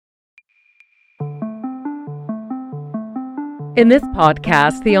In this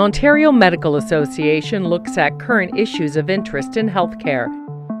podcast, the Ontario Medical Association looks at current issues of interest in healthcare.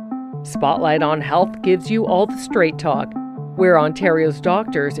 Spotlight on Health gives you all the straight talk. We're Ontario's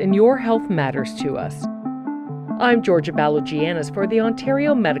doctors, and your health matters to us. I'm Georgia Balogianis for the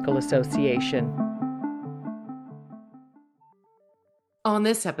Ontario Medical Association. On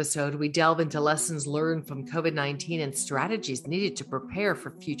this episode, we delve into lessons learned from COVID-19 and strategies needed to prepare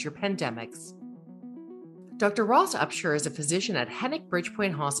for future pandemics. Dr. Ross Upshur is a physician at Hennick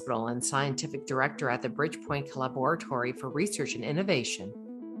Bridgepoint Hospital and scientific director at the Bridgepoint Laboratory for Research and Innovation.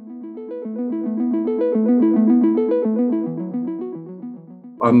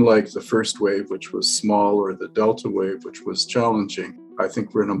 Unlike the first wave, which was small, or the Delta wave, which was challenging, I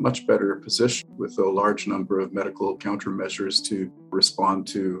think we're in a much better position with a large number of medical countermeasures to respond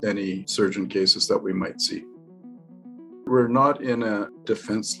to any surge in cases that we might see. We're not in a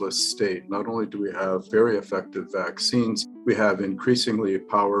defenseless state. Not only do we have very effective vaccines, we have increasingly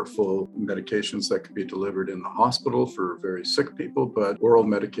powerful medications that can be delivered in the hospital for very sick people, but oral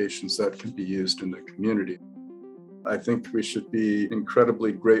medications that can be used in the community. I think we should be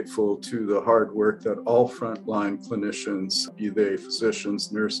incredibly grateful to the hard work that all frontline clinicians, be they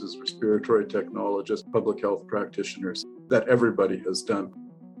physicians, nurses, respiratory technologists, public health practitioners, that everybody has done.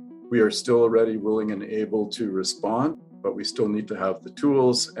 We are still ready, willing, and able to respond, but we still need to have the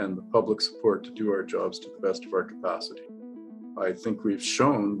tools and the public support to do our jobs to the best of our capacity. I think we've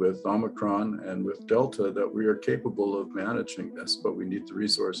shown with Omicron and with Delta that we are capable of managing this, but we need the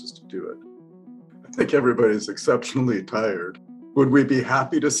resources to do it. I think everybody's exceptionally tired. Would we be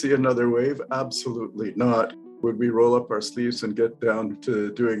happy to see another wave? Absolutely not. Would we roll up our sleeves and get down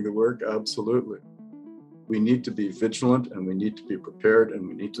to doing the work? Absolutely. We need to be vigilant, and we need to be prepared, and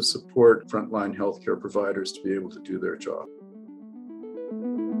we need to support frontline healthcare providers to be able to do their job.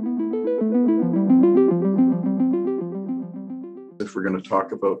 If we're going to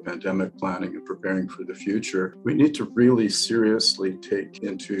talk about pandemic planning and preparing for the future, we need to really seriously take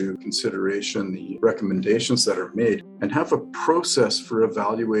into consideration the recommendations that are made and have a process for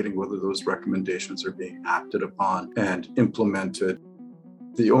evaluating whether those recommendations are being acted upon and implemented.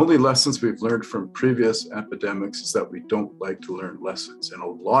 The only lessons we've learned from previous epidemics is that we don't like to learn lessons. And a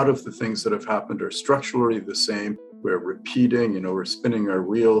lot of the things that have happened are structurally the same. We're repeating, we're spinning our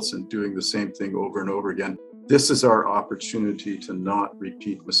wheels and doing the same thing over and over again. This is our opportunity to not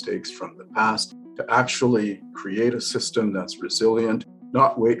repeat mistakes from the past, to actually create a system that's resilient,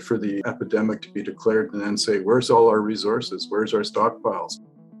 not wait for the epidemic to be declared and then say, where's all our resources? Where's our stockpiles?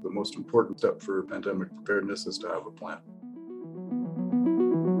 The most important step for pandemic preparedness is to have a plan.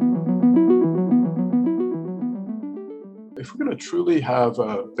 If we're going to truly have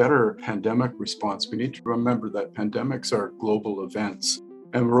a better pandemic response, we need to remember that pandemics are global events,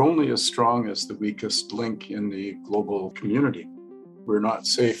 and we're only as strong as the weakest link in the global community. We're not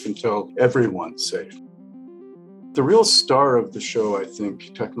safe until everyone's safe. The real star of the show, I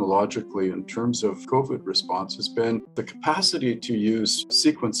think, technologically, in terms of COVID response, has been the capacity to use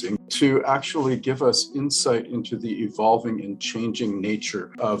sequencing to actually give us insight into the evolving and changing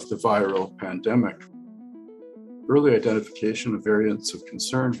nature of the viral pandemic. Early identification of variants of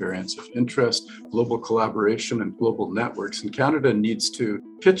concern, variants of interest, global collaboration, and global networks. And Canada needs to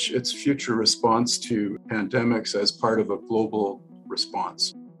pitch its future response to pandemics as part of a global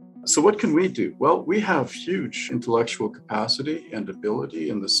response. So what can we do? Well, we have huge intellectual capacity and ability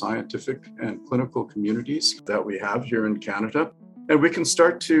in the scientific and clinical communities that we have here in Canada. And we can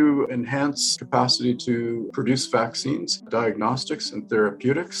start to enhance capacity to produce vaccines, diagnostics, and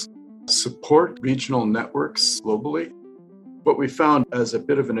therapeutics, support regional networks globally. What we found as a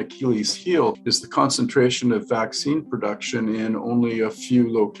bit of an Achilles heel is the concentration of vaccine production in only a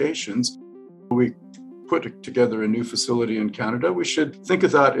few locations. We put together a new facility in Canada. We should think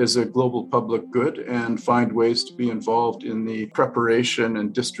of that as a global public good and find ways to be involved in the preparation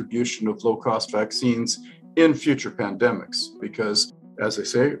and distribution of low-cost vaccines in future pandemics, because as I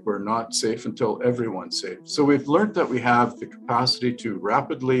say, we're not safe until everyone's safe. So we've learned that we have the capacity to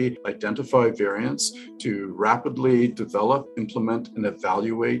rapidly identify variants, to rapidly develop, implement, and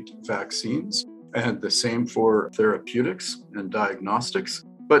evaluate vaccines, and the same for therapeutics and diagnostics.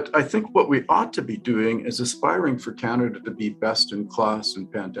 But I think what we ought to be doing is aspiring for Canada to be best in class in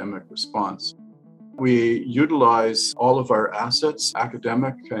pandemic response. We utilize all of our assets,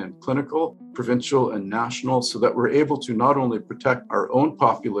 academic and clinical, provincial and national, so that we're able to not only protect our own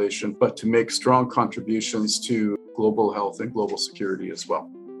population, but to make strong contributions to global health and global security as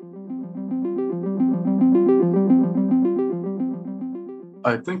well.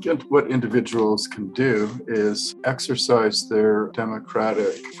 I think what individuals can do is exercise their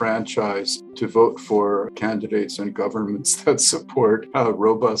democratic franchise to vote for candidates and governments that support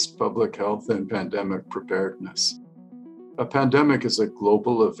robust public health and pandemic preparedness. A pandemic is a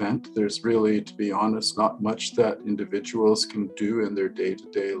global event. There's really, to be honest, not much that individuals can do in their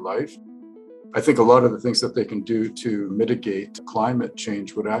day-to-day life. I think a lot of the things that they can do to mitigate climate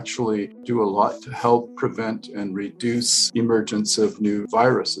change would actually do a lot to help prevent and reduce emergence of new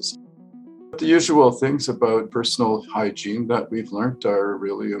viruses. The usual things about personal hygiene that we've learned are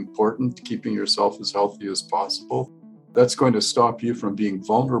really important, keeping yourself as healthy as possible. That's going to stop you from being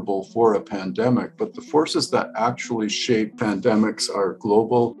vulnerable for a pandemic, but the forces that actually shape pandemics are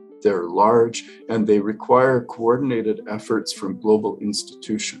global, they're large, and they require coordinated efforts from global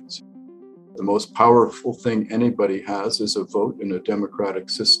institutions. The most powerful thing anybody has is a vote in a democratic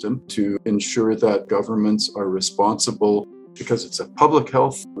system to ensure that governments are responsible, because it's a public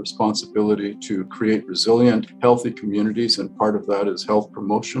health responsibility to create resilient, healthy communities, and part of that is health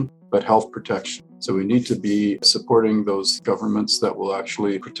promotion, but health protection. So we need to be supporting those governments that will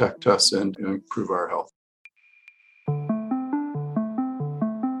actually protect us and improve our health.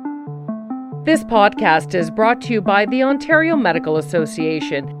 This podcast is brought to you by the Ontario Medical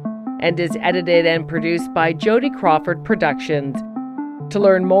Association and is edited and produced by Jody Crawford Productions. To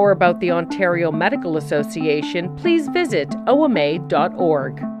learn more about the Ontario Medical Association, please visit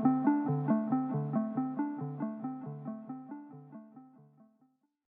OMA.org.